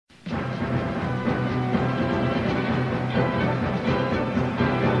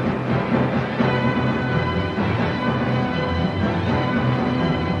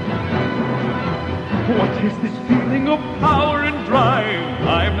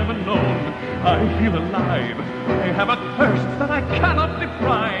never known. I feel alive. I have a thirst that I cannot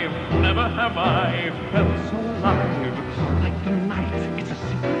deprive. Never have I felt so alive. Like the night, it's a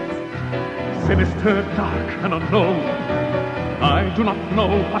secret. Sinister, dark, and unknown. I do not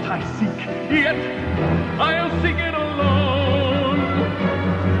know what I seek, yet I'll seek it alone.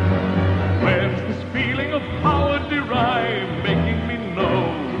 Where's this feeling of power derived, making me know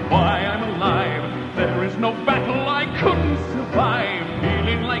why I'm alive? There is no battle I couldn't survive.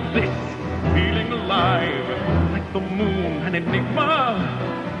 Feeling like this, feeling alive. Like the moon, an enigma,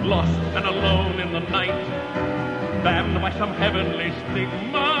 lost and alone in the night. Damned by some heavenly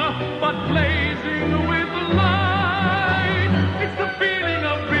stigma, but blazing with light. It's the feeling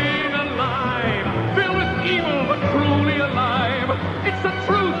of being alive, filled with evil but truly alive. It's a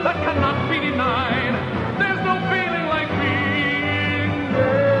truth that cannot be denied. There's no feeling like being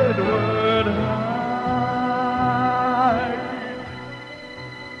Edward Hyde.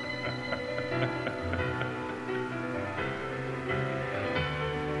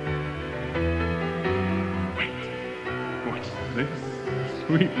 Wait, what's this?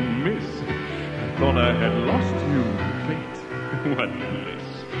 Sweet miss, I thought I had lost you, fate. What bliss,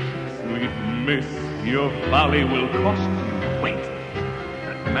 sweet miss, your folly will cost you. Wait,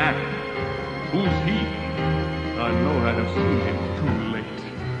 that man, who's he? I know I'd have seen him too late.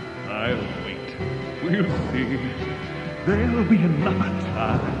 I'll wait, we'll see. There'll be another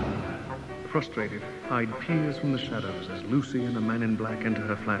time. Frustrated, Hyde peers from the shadows as Lucy and the man in black enter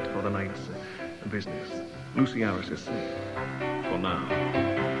her flat for the night's business. Lucy Harris is safe. For now.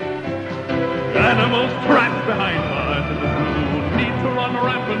 Animals trapped behind bars in the zoo need to run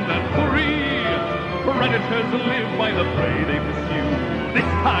rampant and free. Predators live by the prey they pursue. This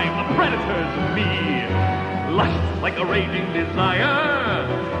time the predator's me. Lust like a raging desire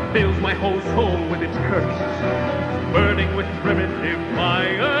fills my whole soul with its curse. Burning with primitive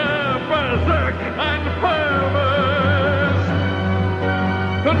fire, berserk and